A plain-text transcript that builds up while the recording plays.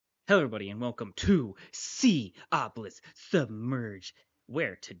Hello, everybody, and welcome to Seaopolis Submerged,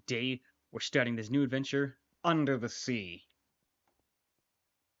 where today we're starting this new adventure under the sea.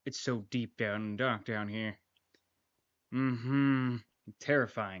 It's so deep down and dark down here.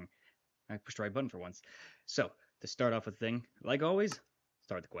 Terrifying. I pushed the right button for once. So, to start off with the thing, like always,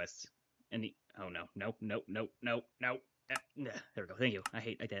 start the quests. And the. Oh no, no. There we go. Thank you. I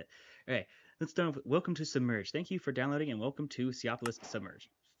hate that. Okay, let's start off with welcome to Submerged. Thank you for downloading and welcome to Seaopolis Submerged.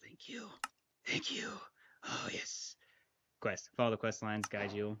 Thank you. Thank you. Oh, yes. Quest. Follow the quest lines,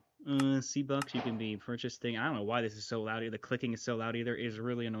 guide you. C-Bucks, you can be purchased thing. I don't know why this is so loud. The clicking is so loud either. It is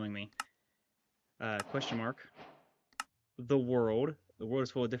really annoying me. Question mark. The world. The world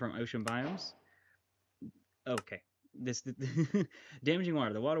is full of different ocean biomes. Okay. This damaging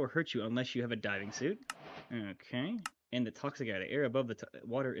water. The water will hurt you unless you have a diving suit. Okay. And the toxic air. The air above the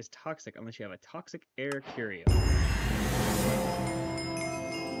water is toxic unless you have a toxic air curio.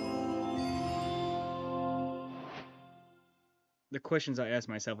 The questions I ask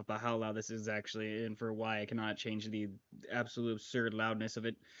myself about how loud this is actually and for why I cannot change the absolute absurd loudness of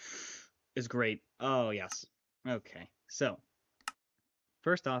it is great. Oh, yes. Okay, so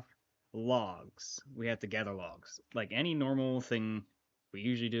first off, logs. We have to gather logs. Like any normal thing we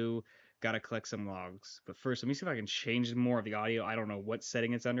usually do, gotta collect some logs. But first, let me see if I can change more of the audio. I don't know what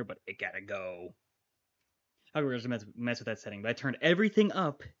setting it's under, but it gotta go. I was gonna mess with that setting, but I turned everything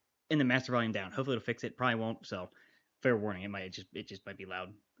up and the master volume down. Hopefully it'll fix it. Probably won't, so fair warning, it just might be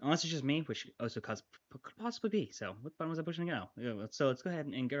loud. Unless it's just me, which also could possibly be. So what button was I pushing now? So let's go ahead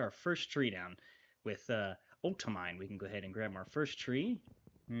and get our first tree down. With Ultamine, we can go ahead and grab our first tree.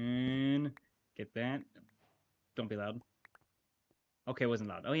 And get that. Don't be loud. Okay, it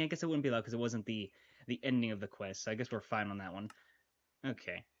wasn't loud. Oh yeah, I guess it wouldn't be loud because it wasn't the ending of the quest. So I guess we're fine on that one.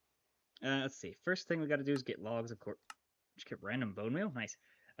 Okay. Let's see. First thing we gotta do is get logs, of course. Just get random bone meal. Nice.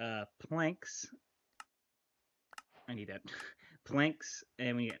 Planks. I need that. Planks,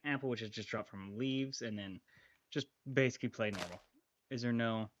 and we get apple, which is just dropped from leaves, and then just basically play normal. Is there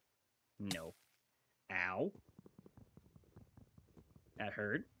no? No. Ow. That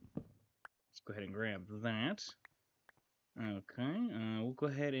hurt. Let's go ahead and grab that. Okay, we'll go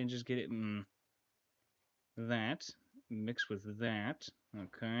ahead and just get it in that. Mixed with that.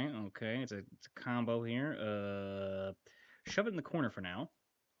 Okay. It's a combo here. Shove it in the corner for now.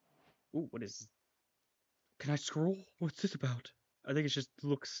 Ooh, what is... Can I scroll? What's this about? I think it just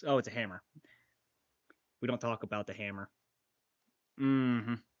looks... Oh, it's a hammer. We don't talk about the hammer.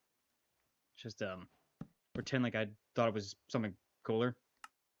 Just, pretend like I thought it was something cooler.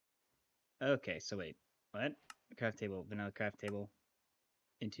 Okay, so wait. What? Craft table. Vanilla craft table.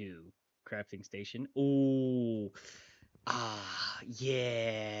 Into crafting station. Ooh. Ah,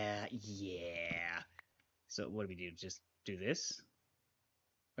 yeah. So what do we do? Just do this?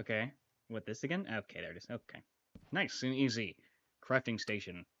 Okay. What, this again? Okay, there it is. Okay. Nice and easy. Crafting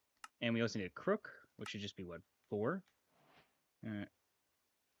station. And we also need a crook, which should just be, what, 4?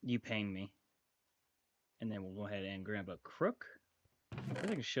 You paying me. And then we'll go ahead and grab a crook. I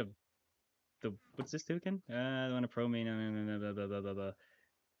think I can shove the... What's this do again? I want to pro me. This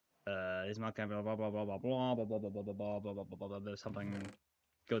mock time, blah, blah, blah, blah, blah, blah, blah, blah, blah, blah, blah, blah, blah, blah, blah, blah, blah, something.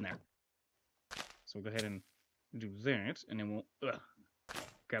 Go in there. So we'll go ahead and do that, and then we'll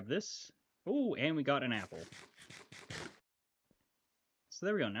grab this. Oh, and we got an apple. So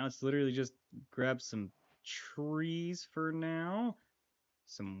there we go. Now it's literally just grab some trees for now.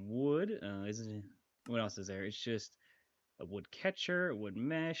 Some wood. What else is there? It's just a wood catcher, a wood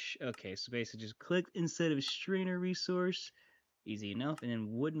mesh. Okay, so basically just click instead of a strainer resource. Easy enough. And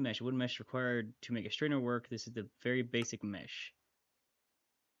then wood mesh. Wood mesh required to make a strainer work. This is the very basic mesh.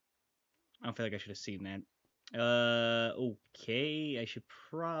 I don't feel like I should have seen that. Okay. I should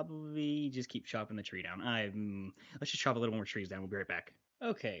probably just keep chopping the tree down. Let's just chop a little more trees down. We'll be right back.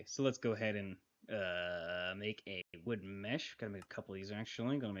 Okay, so let's go ahead and make a wood mesh. Gotta make a couple of these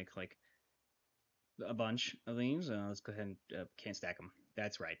actually. Gonna make like a bunch of these. Let's go ahead and can't stack them.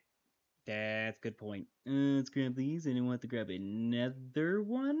 That's right. That's a good point. Let's grab these, and then we'll have to grab another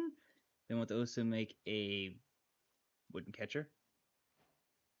one. Then we'll have to also make a wooden catcher.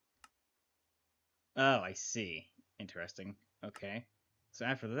 Oh, I see. Interesting. Okay. So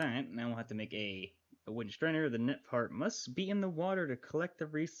after that, now we'll have to make a wooden strainer. The net part must be in the water to collect the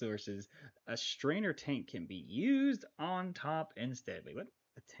resources. A strainer tank can be used on top instead. Wait, what?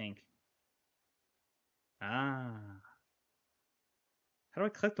 A tank. Ah. How do I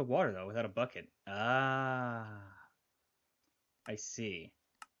collect the water, though, without a bucket? Ah. I see.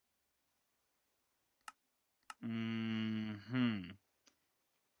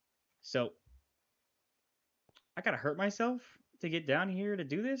 So, I gotta hurt myself to get down here to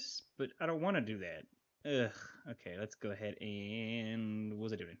do this, but I don't want to do that. Ugh. Okay, let's go ahead and... What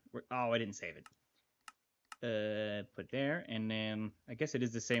was I doing? Oh, I didn't save it. Put there, and then I guess it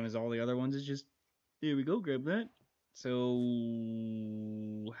is the same as all the other ones. It's just... Here we go, grab that. So...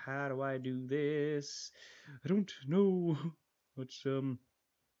 How do I do this? I don't know. Let's,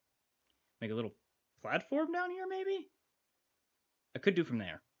 make a little platform down here, maybe? I could do from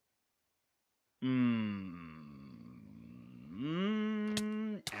there.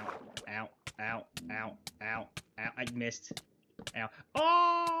 Ow, ow, ow, ow, ow. I missed. Ow.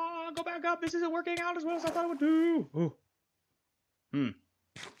 Oh, go back up. This isn't working out as well as I thought it would do. Oh. Can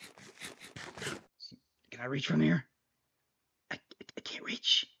I reach from here? I can't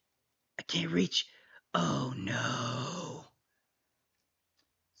reach. I can't reach. Oh, no.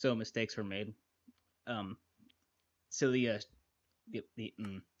 So mistakes were made. So the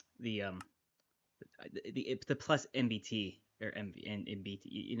plus MBT or MBT,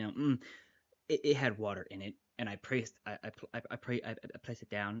 you know, it had water in it, and I placed it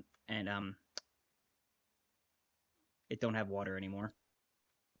down, and it don't have water anymore.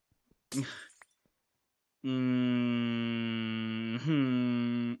 Now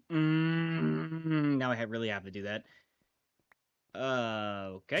I really have to do that.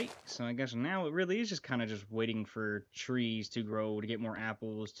 Okay, so I guess now it really is just kind of just waiting for trees to grow to get more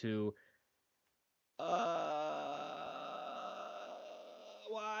apples to...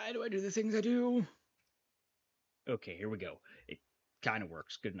 Why do I do the things I do? Okay, here we go. It kind of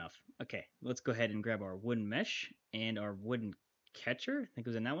works. Good enough. Okay, let's go ahead and grab our wooden mesh and our wooden catcher. I think it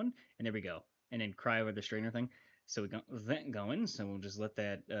was in that one. And there we go. And then cry over the strainer thing. So we got that going. So we'll just let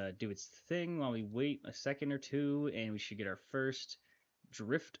that do its thing while we wait a second or two. And we should get our first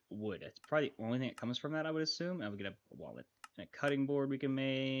drift wood. That's probably the only thing that comes from that, I would assume. And we get a wallet. And a cutting board we can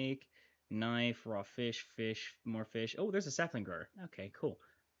make. Knife, raw fish, more fish. Oh, there's a sapling grower. Okay, cool.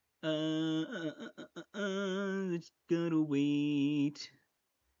 It's gonna wait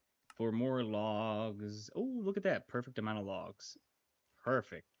for more logs. Oh, look at that. Perfect amount of logs.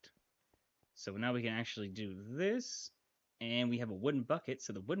 Perfect. So now we can actually do this. And we have a wooden bucket.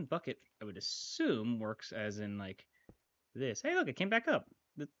 So the wooden bucket, I would assume, works as in like this. Hey, look, it came back up.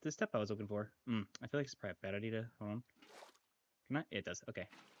 The step I was looking for. I feel like it's probably a bad idea to... Hold on. Can I? It does. Okay.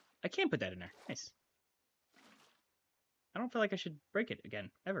 I can't put that in there. Nice. I don't feel like I should break it again,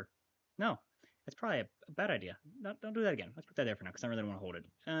 ever. No, that's probably a bad idea. Don't do that again. Let's put that there for now, because I really don't want to hold it.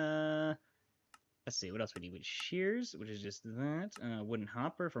 Let's see, what else we need? We need shears, which is just that. Wooden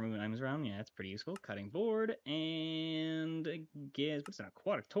hopper for moving items around. Yeah, that's pretty useful. Cutting board, and I guess, what's an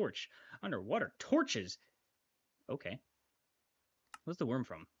aquatic torch? Underwater torches! Okay. What's the worm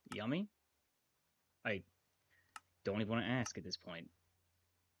from? Yummy? I don't even want to ask at this point.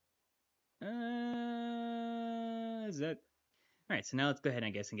 Is that... Alright, so now let's go ahead,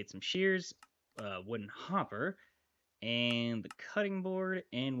 I guess, and get some shears, wooden hopper, and the cutting board,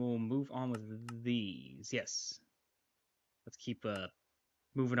 and we'll move on with these. Yes. Let's keep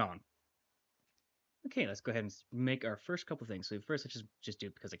moving on. Okay, let's go ahead and make our first couple things. So first, let's just do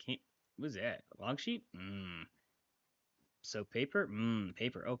it because I can't... What is that? A log sheet? So paper?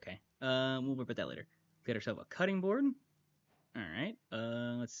 Paper. Okay. We'll worry about that later. Get ourselves a cutting board. Alright,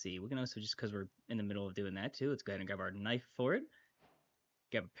 let's see. We can also, just because we're in the middle of doing that too, let's go ahead and grab our knife for it.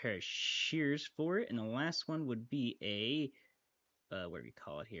 Grab a pair of shears for it. And the last one would be a, what do we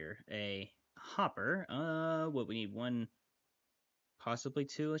call it here? A hopper. What, we need one, possibly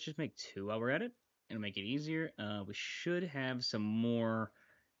two. Let's just make two while we're at it. It'll make it easier. We should have some more.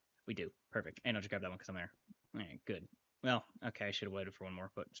 We do. Perfect. And I'll just grab that one because I'm there. Alright, good. Well, okay, I should have waited for one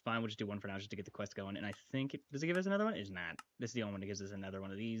more, but it's fine. We'll just do one for now just to get the quest going. And I think does it give us another one? It's not. This is the only one that gives us another one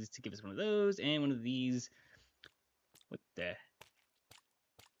of these to give us one of those and one of these. What the?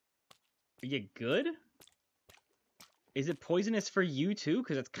 Are you good? Is it poisonous for you too?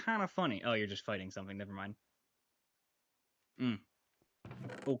 Because it's kind of funny. Oh, you're just fighting something. Never mind.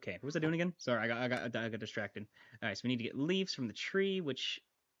 Okay, what was I doing again? Sorry, I got distracted. All right, so we need to get leaves from the tree, which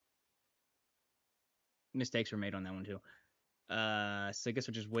mistakes were made on that one too. So I guess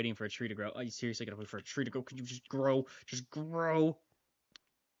we're just waiting for a tree to grow. Are you seriously gonna wait for a tree to grow? Could you just grow? Just grow.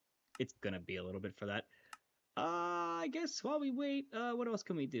 It's gonna be a little bit for that. I guess while we wait, what else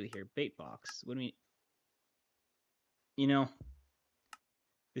can we do here? Bait box. What do we... You know,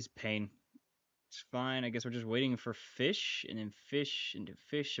 this pain. It's fine. I guess we're just waiting for fish, and then fish into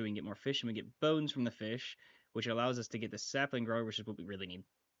fish, so we can get more fish, and we get bones from the fish, which allows us to get the sapling grower, which is what we really need.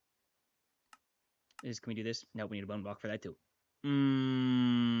 Can we do this? No, we need a bone block for that too.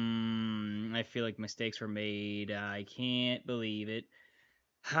 I feel like mistakes were made. I can't believe it.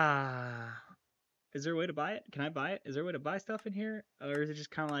 Ha. Is there a way to buy it? Can I buy it? Is there a way to buy stuff in here? Or is it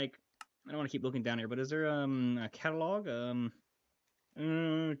just kind of like, I don't want to keep looking down here, but is there a catalog?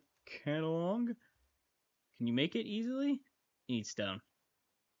 Uh, catalog? Can you make it easily? You need stone.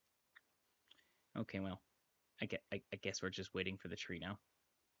 Okay, well, I guess we're just waiting for the tree now.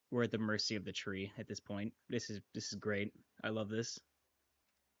 We're at the mercy of the tree at this point. This is great. I love this.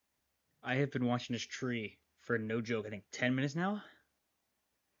 I have been watching this tree for no joke, I think 10 minutes now.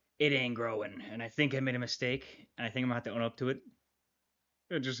 It ain't growing, and I think I made a mistake, and I think I'm gonna have to own up to it.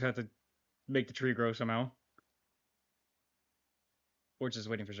 I just have to make the tree grow somehow. Or just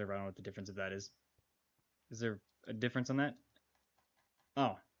waiting for server. I don't know what the difference of that is. Is there a difference on that?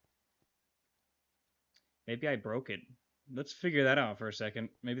 Oh, maybe I broke it. Let's figure that out for a second.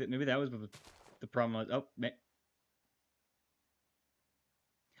 Maybe that was the problem was. Oh,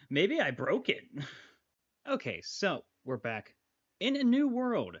 maybe I broke it. Okay, so we're back in a new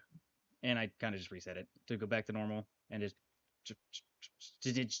world, and I kind of just reset it to go back to normal and just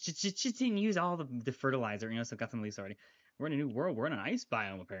didn't use all the fertilizer. So got some leaves already. We're in a new world. We're in an ice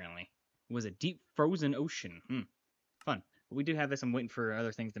biome apparently. It was a deep frozen ocean. Fun. But we do have this. I'm waiting for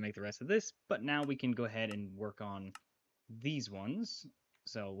other things to make the rest of this, but now we can go ahead and work on these ones.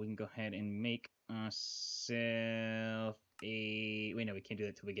 So we can go ahead and make ourselves a... Wait, no, we can't do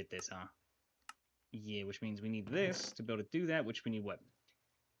that till we get this, huh? Yeah, which means we need this to be able to do that, which we need what?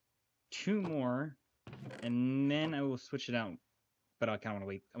 2 more, and then I will switch it out. But I kind of want to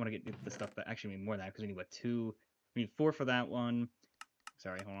wait. I want to get the stuff, but actually we need more than that because we need what? 2. We need 4 for that one.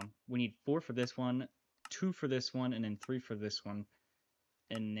 Sorry, hold on. We need 4 for this one, 2 for this one, and then 3 for this one.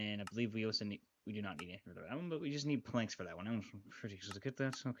 And then I believe we also need... We do not need anything for that one, but we just need planks for that one. I'm pretty sure to get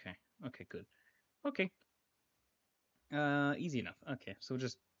that. Okay. Okay, good. Okay. Easy enough. Okay, so we'll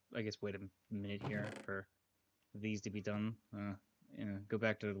just, I guess, wait a minute here for these to be done. Go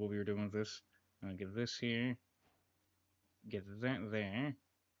back to what we were doing with this. Get this here. Get that there.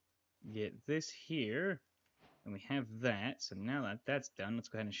 Get this here. And we have that. So now that that's done, let's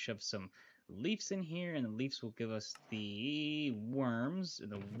go ahead and shove some leaves in here, and the leaves will give us the worms.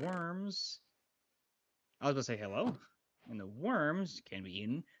 And the worms... I was about to say hello. And the worms can be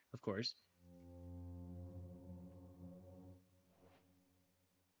eaten, of course.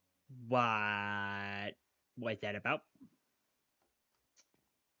 What? What's that about?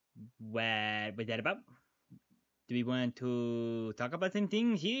 What was that about? Do we want to talk about some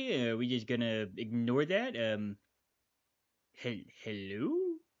things here? Are we just gonna ignore that?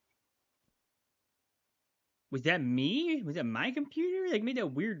 Hello? Was that me? Was that my computer? Like, made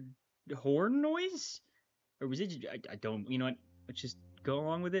that weird horn noise? Or was it just, I don't, you know what? Let's just go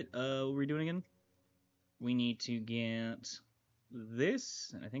along with it. What we're doing again? We need to get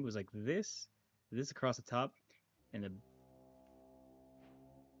this, and I think it was like this across the top, and the...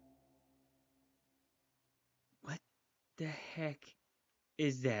 What the heck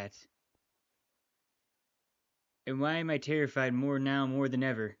is that? And why am I terrified more than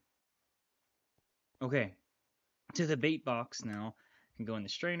ever? Okay, to the bait box now. Can go in the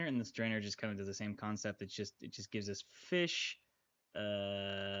strainer, and the strainer just kind of does the same concept. It just gives us fish.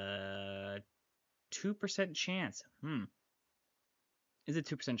 2% chance. Is a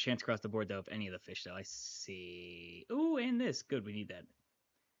 2% chance across the board though of any of the fish though? I see. Ooh, and this. Good, we need that.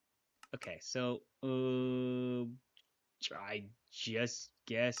 Okay, so I just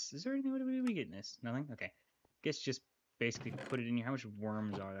guess. Is there anything? What do we get in this? Nothing. Okay. Guess just basically put it in here. How much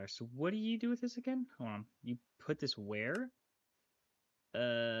worms are there? So what do you do with this again? Hold on. You put this where?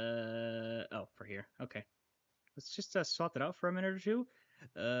 Oh, for here. Okay. Let's just swap it out for a minute or two,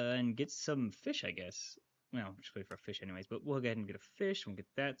 and get some fish, I guess. Well, just wait for a fish anyways, but we'll go ahead and get a fish. We'll get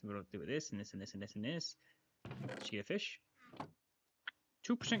that. We'll do this and this and this and this and this. Did you get a fish?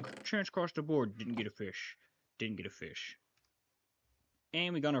 2% chance across the board. Didn't get a fish. Didn't get a fish.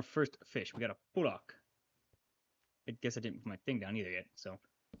 And we got our first fish. We got a bullock. I guess I didn't put my thing down either yet, so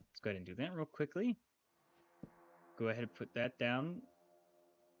let's go ahead and do that real quickly. Go ahead and put that down.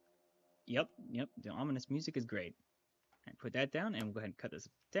 Yep, the ominous music is great. Right, put that down, and we'll go ahead and cut this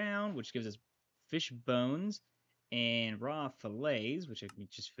down, which gives us fish bones and raw fillets, which are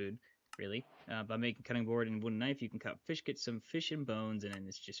just food, really. By making cutting board and wooden knife, you can cut fish, get some fish and bones, and then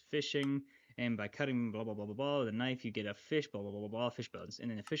it's just fishing. And by cutting blah blah blah blah blah the knife, you get a fish blah blah blah blah blah fish bones, and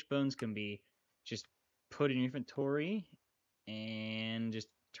then the fish bones can be just put in your inventory and just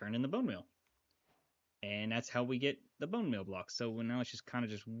turn in the bone meal. And that's how we get the bone meal blocks. So now it's just kind of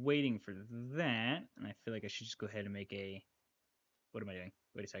just waiting for that. And I feel like I should just go ahead and make a... What am I doing?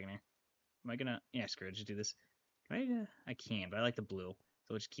 Wait a second here. Am I gonna... Yeah, screw it. Just do this. I can, but I like the blue.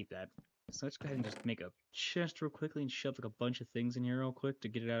 So let's just keep that. So let's go ahead and just make a chest real quickly and shove like a bunch of things in here real quick to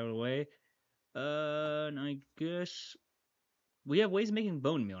get it out of the way. And I guess we have ways of making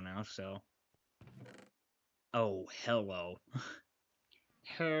bone meal now, so. Oh, hello.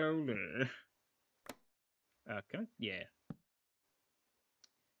 Hello. Yeah.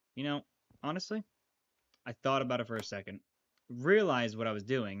 You know, honestly, I thought about it for a second, realized what I was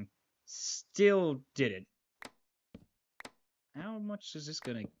doing, still did it. How much is this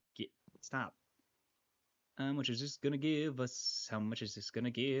gonna get? Stop. How much is this gonna give us? How much is this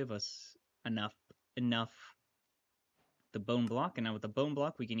gonna give us? Enough. Enough. The bone block, and now with the bone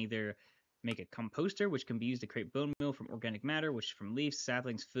block, we can either make a composter, which can be used to create bone meal from organic matter, which is from leaves,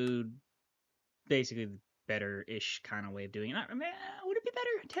 saplings, food, basically the better-ish kind of way of doing it. I mean, would it be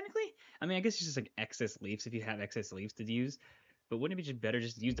better, technically? I mean, I guess it's just like excess leaves if you have excess leaves to use. But wouldn't it be just better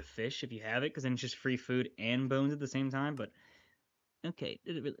just to use the fish if you have it? Because then it's just free food and bones at the same time. But okay,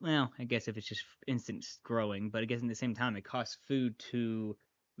 well, I guess if it's just instant growing, but I guess at the same time it costs food to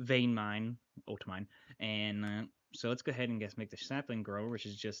vein mine, ultimine, and so let's go ahead and guess make the sapling grower, which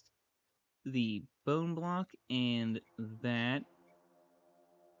is just the bone block and that.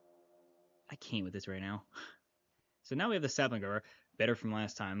 I can't with this right now. So now we have the sapling grower, better from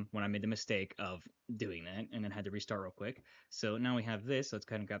last time when I made the mistake of doing that and then had to restart real quick. So now we have this. So let's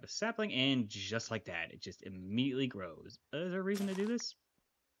go ahead and grab the sapling, and just like that, it just immediately grows. Is there a reason to do this?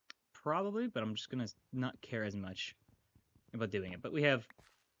 Probably, but I'm just gonna not care as much about doing it. But we have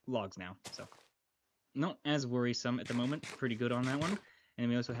logs now, so not as worrisome at the moment. Pretty good on that one. And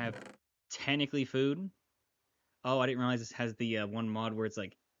we also have technically food. Oh, I didn't realize this has the one mod where it's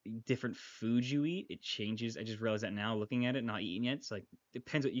like different foods you eat. It changes. I just realized that now looking at it, not eating yet. It's like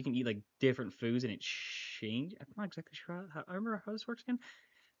depends what you can eat, like different foods, and it change. I'm not exactly sure how I remember how this works again,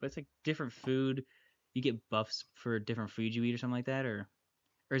 but it's like different food. You get buffs for different food you eat or something like that, or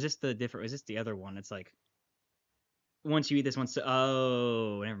is this the different? Is this the other one? It's like once you eat this one, so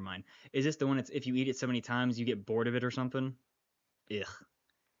oh, never mind. Is this the one that's if you eat it so many times you get bored of it or something? Ugh.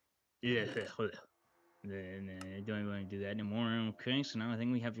 Ugh. I don't want to do that anymore. Okay, so now the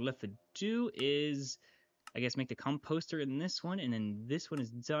thing we have left to do is, I guess, make the composter in this one, and then this one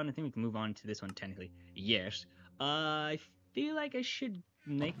is done. I think we can move on to this one technically. Yes. I feel like I should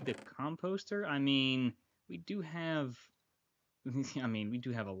make the composter. I mean, we do have, I mean, we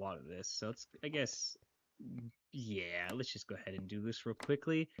do have a lot of this, so it's, I guess, yeah, let's just go ahead and do this real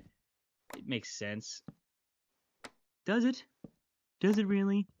quickly. It makes sense. Does it? Does it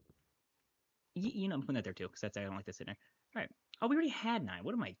really? You know, I'm putting that there too, because I don't like this in there. All right. Oh, we already had 9.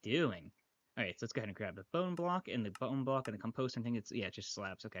 What am I doing? All right, so let's go ahead and grab the bone block and the compost and thing. It's yeah, it just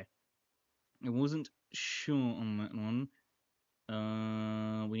slabs. Okay. It wasn't sure on that one.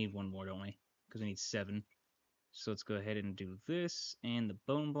 We need one more, don't we? Because we need 7. So let's go ahead and do this and the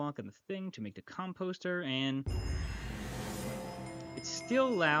bone block and the thing to make the composter, and it's still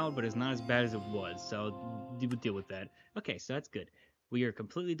loud, but it's not as bad as it was. So we'll deal with that. Okay, so that's good. We are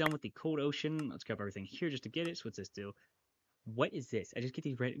completely done with the cold ocean. Let's grab everything here just to get it. So what's this do? What is this? I just get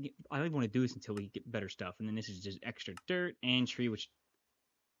these red. I don't even want to do this until we get better stuff. And then this is just extra dirt and tree, which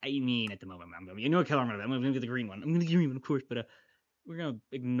I mean, at the moment, I'm going to, you know what color I'm going to get the green one. I'm going to get the green one, of course, but we're going to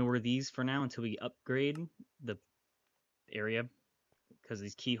ignore these for now until we upgrade the area. Because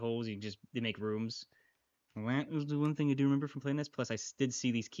these keyholes, they make rooms. That was the one thing I do remember from playing this. Plus, I did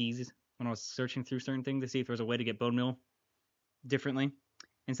see these keys when I was searching through certain things to see if there was a way to get bone meal differently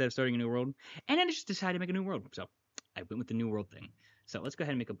instead of starting a new world. And then I just decided to make a new world. So I went with the new world thing. So let's go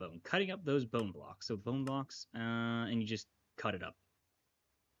ahead and make a bone. Cutting up those bone blocks. So bone blocks, and you just cut it up.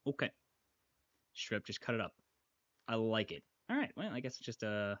 Okay. Strip, just cut it up. I like it. All right. Well, I guess it's just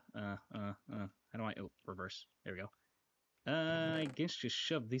how do I? Oh, reverse. There we go. I guess just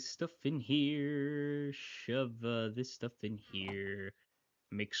shove this stuff in here. Shove this stuff in here.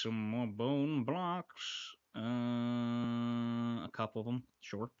 Make some more bone blocks. A couple of them,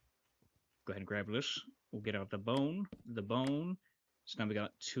 sure. Go ahead and grab this. We'll get out the bone. So now we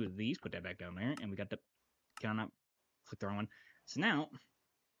got 2 of these. Put that back down there, and we got the. Can I not click the wrong one? So now,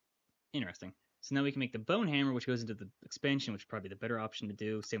 interesting. So now we can make the bone hammer, which goes into the expansion, which is probably the better option to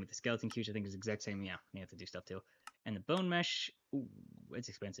do. Same with the skeleton cube, I think is the exact same. Yeah, we have to do stuff too. And the bone mesh, ooh, it's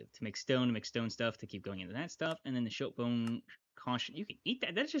expensive. To make stone stuff, to keep going into that stuff. And then the shoat bone caution, you can eat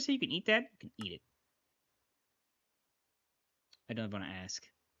that. Did I just say you can eat that? You can eat it. I don't want to ask.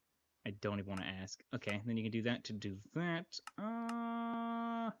 I don't even want to ask. Okay, then you can do that to do that.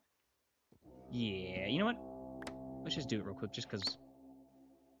 Yeah, you know what? Let's just do it real quick, just because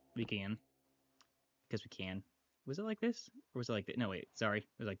we can. Because we can. Was it like this? Or was it like that? No, wait, sorry. It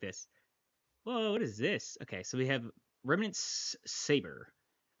was like this. Whoa, what is this? Okay, so we have Remnant's Saber.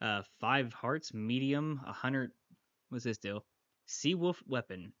 5 hearts, medium, 100. What's this do? Sea Wolf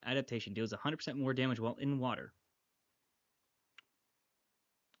weapon. Adaptation. Deals 100% more damage while in water.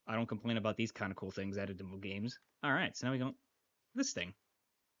 I don't complain about these kind of cool things added to games. Alright, so now we go this thing.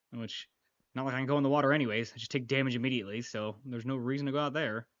 Which, not like I can go in the water anyways. I just take damage immediately, so there's no reason to go out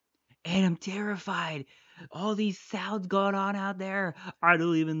there. And I'm terrified. All these sounds going on out there. I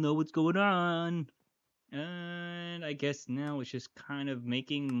don't even know what's going on. And I guess now it's just kind of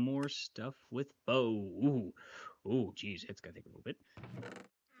making more stuff with bow. Ooh. Ooh, geez, it's gonna take a little bit.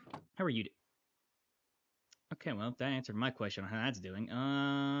 How are you? Okay, well, that answered my question on how that's doing.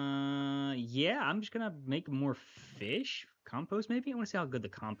 Yeah, I'm just gonna make more fish. Compost, maybe? I want to see how good the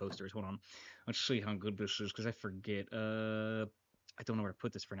composter is. Hold on. Let's see how good this is, because I forget. I don't know where to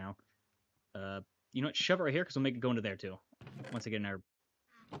put this for now. You know what? Shove it right here, because we'll make it go into there, too. Once I get in our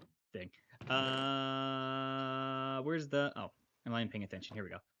thing. Where's the... Oh, am I even paying attention? Here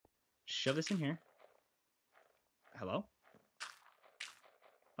we go. Shove this in here. Hello?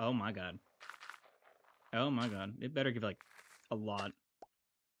 Oh, my God. Oh, my God. It better give, like, a lot.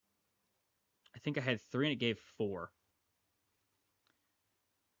 I think I had 3 and it gave 4.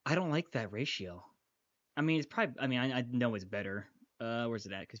 I don't like that ratio. I mean, it's probably... I mean, I know it's better. Where's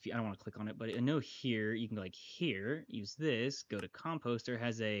it at? Because I don't want to click on it, but I know here, you can go, like, here, use this, go to composter,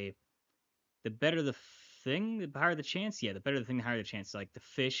 has a... The better the thing, the higher the chance. Yeah, the better the thing, the higher the chance. Like the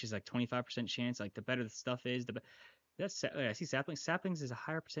fish is like 25% chance. Like the better the stuff is, that's I see saplings. Saplings is a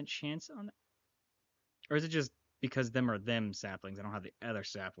higher percent chance on, or is it just because them are them saplings? I don't have the other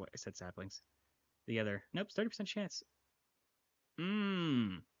sapling. I said saplings. The other, nope, 30% chance.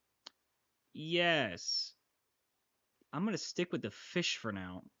 Yes. I'm gonna stick with the fish for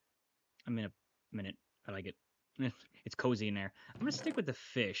now. I'm in a minute. I like it. It's cozy in there. I'm gonna stick with the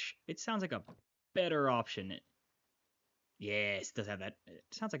fish. It sounds like a better option. Yes, it does have that. It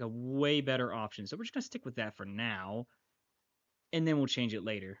sounds like a way better option. So we're just going to stick with that for now. And then we'll change it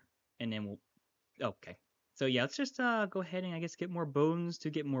later. And then we'll... Okay. So yeah, let's just go ahead and I guess get more bones to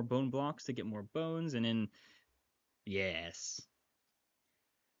get more bone blocks to get more bones. And then... Yes.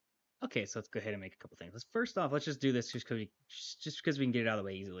 Okay, so let's go ahead and make a couple things. First off, let's just do this just because we can get it out of the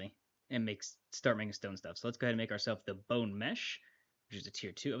way easily. And start making stone stuff. So let's go ahead and make ourselves the bone mesh, which is a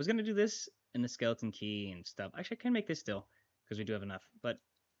tier 2. I was going to do this in the skeleton key and stuff. Actually, I can make this still because we do have enough. But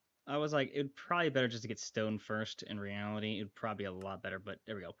I was like, it'd probably better just to get stone first in reality. It'd probably be a lot better, but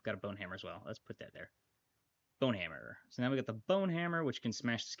there we go. Got a bone hammer as well. Let's put that there. Bone hammer. So now we got the bone hammer, which can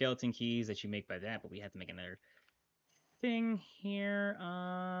smash the skeleton keys that you make by that, but we have to make another thing here.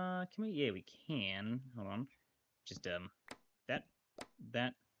 Can we? Yeah, we can. Hold on. Just,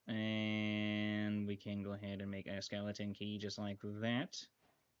 that, and we can go ahead and make a skeleton key just like that.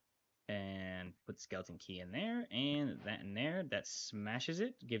 And put the skeleton key in there, and that in there. That smashes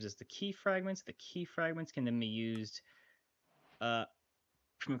it, gives us the key fragments. The key fragments can then be used, I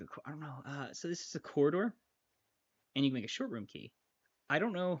don't know, so this is a corridor, and you can make a short room key. I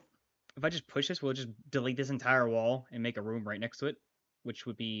don't know, if I just push this, we'll just delete this entire wall and make a room right next to it, which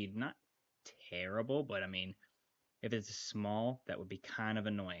would be not terrible, but I mean, if it's small, that would be kind of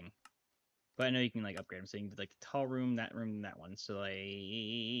annoying. But I know you can like upgrade them, so you can do like the tall room, that room, and that one. So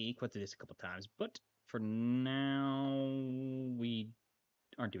I went through this a couple times, but for now we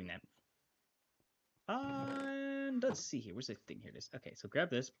aren't doing that. And let's see here. Where's the thing? Here it is. Okay, so grab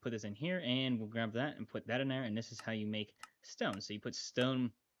this, put this in here, and we'll grab that and put that in there. And this is how you make stone. So you put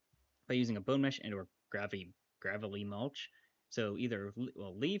stone by using a bone mesh and or gravelly mulch. So either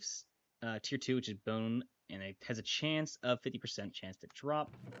leaves, tier 2, which is bone, and it has a chance of 50% chance to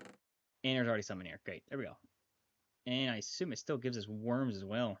drop. And there's already some in here. Great. There we go. And I assume it still gives us worms as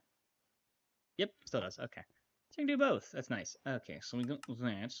well. Yep, still does. Okay. So you can do both. That's nice. Okay, so we go with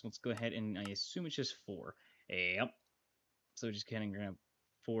that. Let's go ahead and I assume it's just 4. Yep. So just go ahead and grab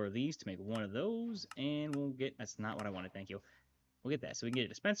 4 of these to make one of those. And we'll get... That's not what I wanted. Thank you. We'll get that. So we can get a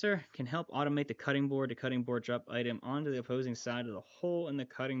dispenser. Can help automate the cutting board. The cutting board drop item onto the opposing side of the hole in the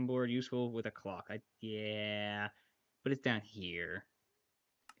cutting board. Useful with a clock. Yeah. But it's down here.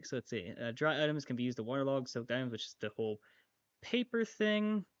 So let's see. Dry items can be used to waterlog soaked items, which is the whole paper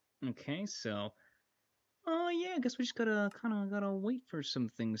thing. Okay, so... Oh, yeah, I guess we just gotta wait for some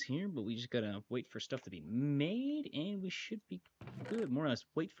things here, but we just gotta wait for stuff to be made, and we should be good. More or less,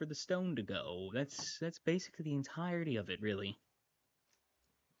 wait for the stone to go. That's basically the entirety of it, really.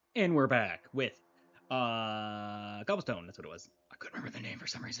 And we're back with, cobblestone, that's what it was. I couldn't remember the name for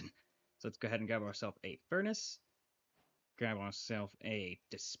some reason. So let's go ahead and grab ourselves a furnace. Grab ourselves a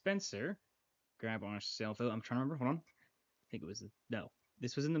dispenser. Grab ourselves... Oh, I'm trying to remember. Hold on. I think it was... No.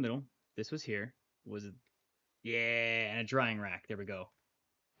 This was in the middle. This was here. Was it... Yeah, and a drying rack. There we go.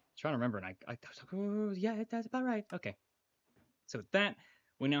 I'm trying to remember, and I was like, oh, yeah, that's about right. Okay. So with that,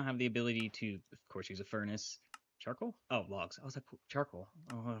 we now have the ability to, of course, use a furnace. Charcoal? Oh, logs. I was like, charcoal.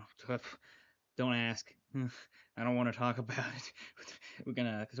 Oh, don't ask. I don't want to talk about it. We're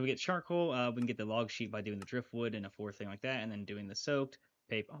gonna, because we get charcoal, we can get the log sheet by doing the driftwood and a 4 thing like that, and then doing the soaked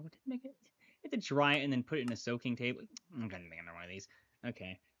paper. Oh, we didn't make it. We had to dry it and then put it in a soaking table. I'm gonna make another one of these.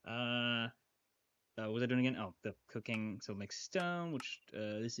 Okay. What was I doing again? Oh, the cooking. So make stone, which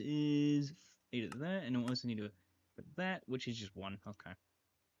this is 8 of that, and we also need to put that, which is just 1. Okay.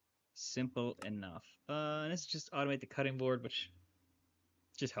 Simple enough. And this is just automate the cutting board, which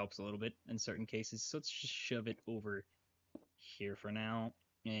just helps a little bit in certain cases. So let's just shove it over here for now.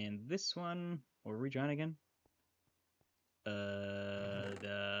 And this one, what were we drawing again? Grab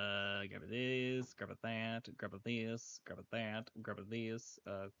this, grab that, grab this, grab that, grab this.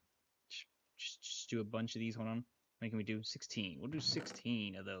 Just do a bunch of these. Hold on. How many can we do? 16. We'll do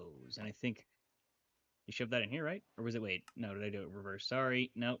 16 of those. And I think you shoved that in here, right? Or was it, wait, no, did I do it reverse?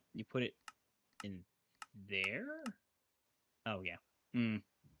 Sorry. Nope. You put it in there? Oh, yeah.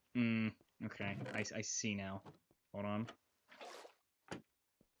 Okay. I see now. Hold on.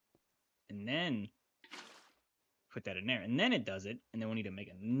 And then put that in there. And then it does it. And then we'll need to make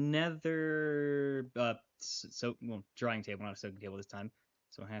another, drying table, not a soaking table this time.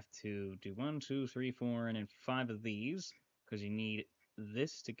 So I have to do 1, 2, 3, 4, and then 5 of these, because you need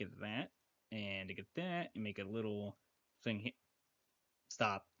this to get that, and to get that, you make a little thing here.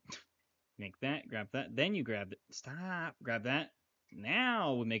 Stop. Make that, grab that, then you grab it. Stop. Grab that.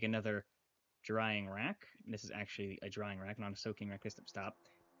 Now we make another drying rack. This is actually a drying rack, not a soaking rack this time. Stop.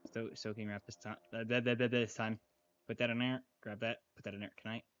 Soaking rack this time. This time. Put that in there. Grab that. Put that in there.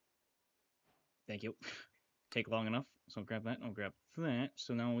 Can I? Thank you. Take long enough. So I'll grab that. I'll grab that.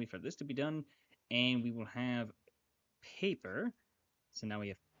 So now we'll wait for this to be done. And we will have paper. So now we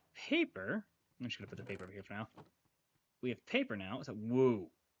have paper. I'm just going to put the paper over here for now. We have paper now. So,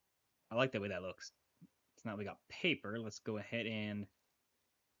 whoa. I like the way that looks. So now we got paper. Let's go ahead and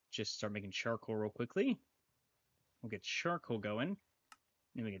just start making charcoal real quickly. We'll get charcoal going.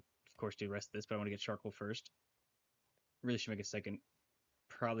 And we can, of course, do the rest of this, but I want to get charcoal first. Really should make a second.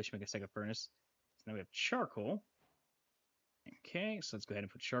 Probably should make a second furnace. So now we have charcoal. Okay, so let's go ahead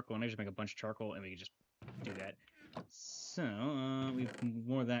and put charcoal in there. Just make a bunch of charcoal, and we can just do that. So, we have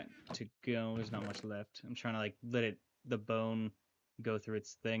more of that to go. There's not much left. I'm trying to, like, let the bone go through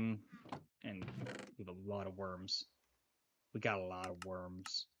its thing. And we have a lot of worms. We got a lot of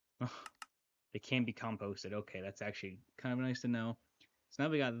worms. They can be composted. Okay, that's actually kind of nice to know. So now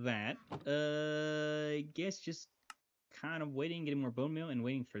we got that. I guess just kind of waiting, getting more bone meal, and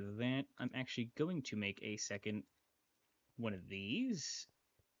waiting for that. I'm actually going to make a second one of these.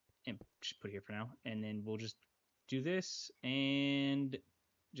 And just put it here for now. And then we'll just do this. And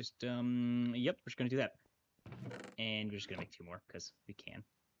just, yep, we're just going to do that. And we're just going to make 2 more, because we can.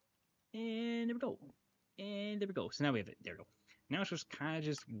 And there we go. And there we go. So now we have it. There we go. Now it's just kind of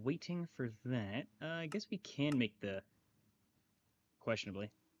just waiting for that. I guess we can make the...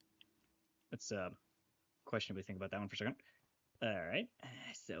 Questionably. Let's questionably think about that one for a second. Alright.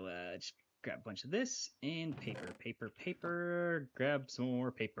 So just grab a bunch of this. And paper, paper, paper. Grab some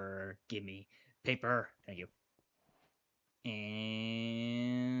more paper. Give me paper. Thank you.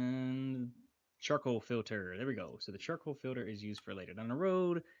 And... charcoal filter. There we go. So the charcoal filter is used for later down the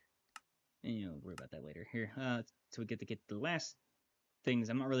road. And you know, worry about that later. Here, so we get to get the last things.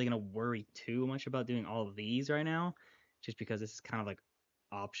 I'm not really gonna worry too much about doing all of these right now, just because this is kind of like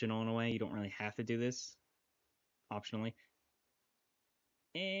optional in a way. You don't really have to do this optionally.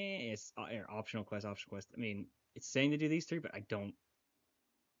 It's optional quest, optional quest. I mean, it's saying to do these 3, but I don't.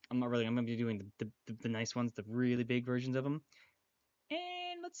 I'm not really. I'm gonna be doing the nice ones, the really big versions of them.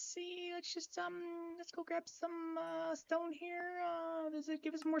 And let's see. Let's just let's go grab some stone here. Does it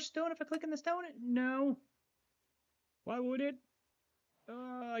give us more stone if I click on the stone? No. Why would it?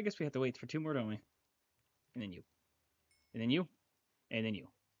 I guess we have to wait for 2 more, don't we? And then you. And then you. And then you.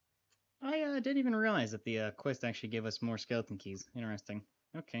 I didn't even realize that the quest actually gave us more skeleton keys. Interesting.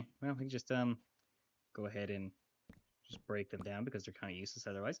 Okay, well, we can just go ahead and just break them down because they're kind of useless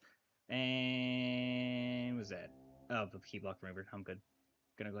otherwise. And what was that? Oh, the key block remover. I'm good.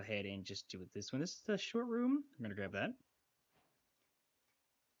 Gonna go ahead and just do it this one. This is the short room. I'm gonna grab that.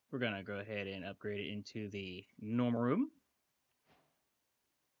 We're gonna go ahead and upgrade it into the normal room.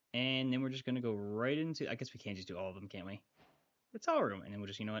 And then we're just gonna go right into... I guess we can't just do all of them, can't we? It's our room. And then we'll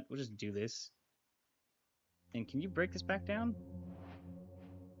just, you know what? We'll just do this. And can you break this back down?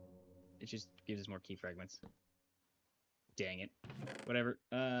 It just gives us more key fragments. Dang it. Whatever.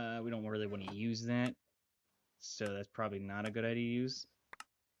 We don't really want to use that. So that's probably not a good idea to use.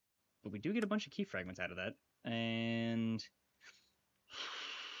 But we do get a bunch of key fragments out of that. And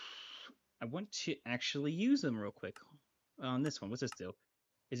I want to actually use them real quick. On this one, what's this do?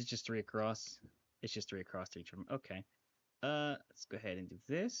 Is it just 3 across? It's just 3 across to each of them. Okay. Let's go ahead and do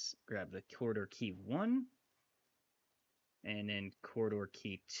this. Grab the corridor key 1. And then corridor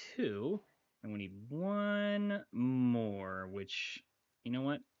key 2. And we need 1 more, which, you know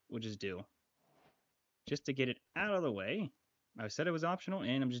what? We'll just do. Just to get it out of the way. I said it was optional,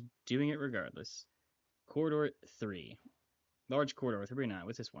 and I'm just doing it regardless. Corridor 3. Large corridor, 3.9.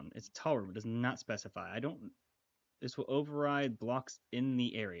 What's this one? It's a tall room. It does not specify. This will override blocks in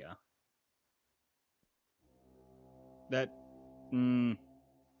the area. That, I'm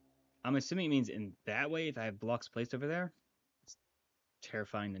assuming it means in that way if I have blocks placed over there. It's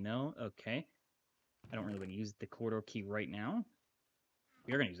terrifying to know. Okay. I don't really want to use the corridor key right now.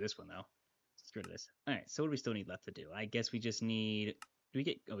 We are going to use this one, though. Let's get rid of this. Alright, so what do we still need left to do? I guess we just need... we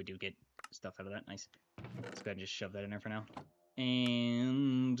do get stuff out of that. Nice. Let's go ahead and just shove that in there for now.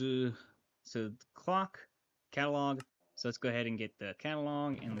 And... so, the clock, catalog. So let's go ahead and get the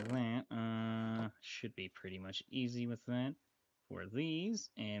catalog, and that should be pretty much easy with that for these.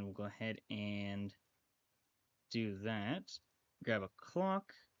 And we'll go ahead and do that. Grab a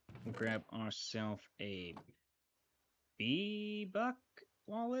clock. We'll grab ourselves a B-Buck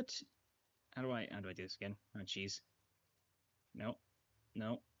wallet. How do I do this again? Oh, jeez. No.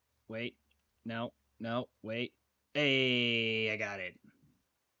 Wait. No. Wait. Hey, I got it.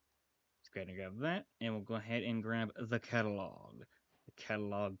 Let's go ahead and grab that, and we'll go ahead and grab the catalog. The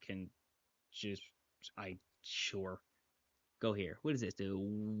catalog can just... sure. Go here. What does this do?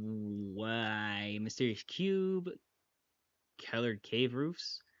 Why? Mysterious cube. Colored cave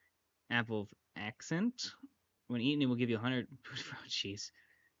roofs. Apple of accent. When eaten, it will give you 100... oh, jeez.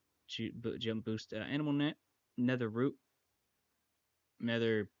 Jump boost. Animal net. Nether root.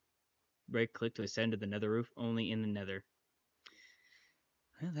 Nether... right click to ascend to the nether roof. Only in the nether.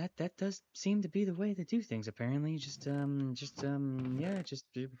 Well, that does seem to be the way to do things, apparently. Yeah,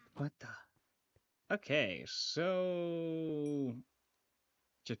 what the... Okay, so...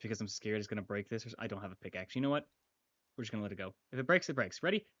 just because I'm scared it's gonna break this, I don't have a pickaxe. You know what? We're just gonna let it go. If it breaks, it breaks.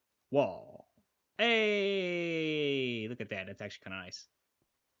 Ready? Wall. Hey! Look at that. That's actually kind of nice.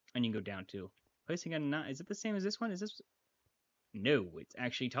 And you can go down, too. Placing a knot... is it the same as this one? Is this... no, it's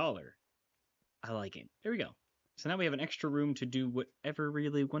actually taller. I like it. There we go. So now we have an extra room to do whatever we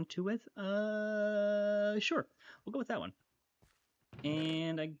really want to with. Sure. We'll go with that one.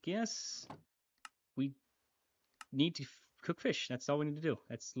 And I guess we need to cook fish. That's all we need to do.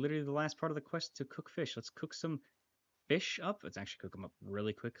 That's literally the last part of the quest, to cook fish. Let's cook some fish up. Let's actually cook them up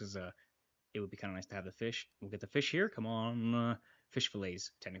really quick, because it would be kind of nice to have the fish. We'll get the fish here. Come on. Fish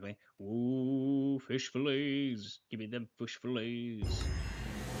fillets, technically. Ooh, fish fillets. Give me them fish fillets.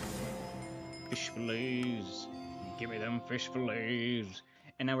 Fish fillets. Give me them fish fillets.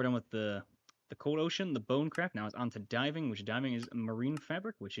 And now we're done with the cold ocean, the bone craft. Now it's on to diving, which diving is marine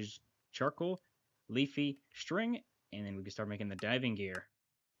fabric, which is charcoal, leafy string, and then we can start making the diving gear.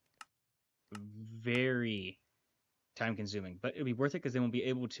 Very time consuming, but it'll be worth it because then we'll be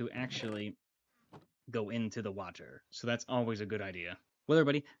able to actually go into the water. So that's always a good idea. Well,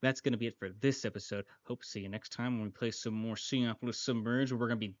 everybody, that's going to be it for this episode. Hope to see you next time when we play some more Seaopolis Submerged, where we're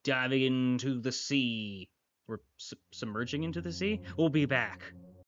going to be diving into the sea. We're submerging into the sea. We'll be back.